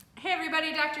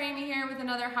everybody, Dr. Amy here with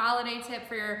another holiday tip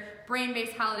for your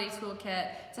brain-based holiday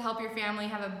toolkit to help your family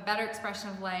have a better expression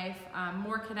of life,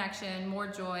 more connection, more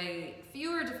joy,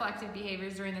 fewer deflective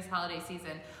behaviors during this holiday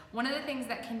season. One of the things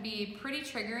that can be pretty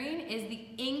triggering is the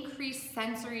increased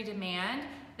sensory demand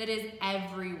that is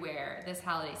everywhere this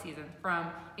holiday season, from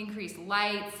increased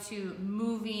lights to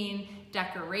moving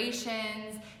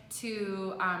decorations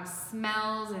to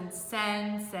smells and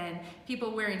scents and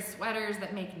people wearing sweaters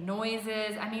that make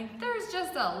noises. I mean, there's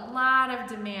just a lot of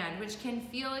demand, which can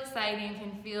feel exciting,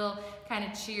 can feel kind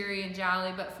of cheery and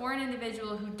jolly, but for an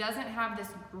individual who doesn't have this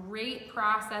great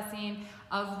processing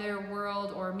of their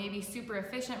world, or maybe super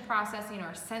efficient processing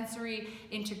or sensory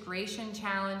integration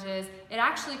challenges, it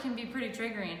actually can be pretty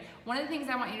triggering. One of the things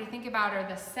I want you to think about are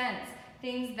the scents.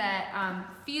 Things that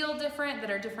feel different, that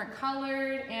are different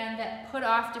colored, and that put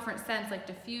off different scents, like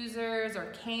diffusers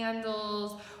or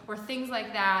candles or things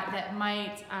like that, that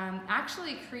might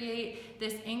actually create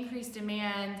this increased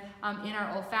demand in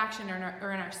our olfaction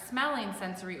or in our smelling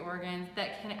sensory organs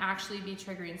that can actually be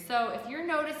triggering. So if you're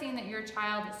noticing that your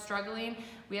child is struggling,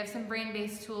 we have some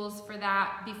brain-based tools for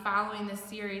that. Be following this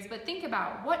series, but think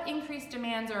about what increased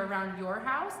demands are around your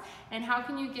house and how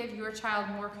can you give your child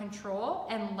more control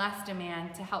and less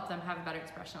demand to help them have a better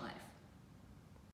expression of life.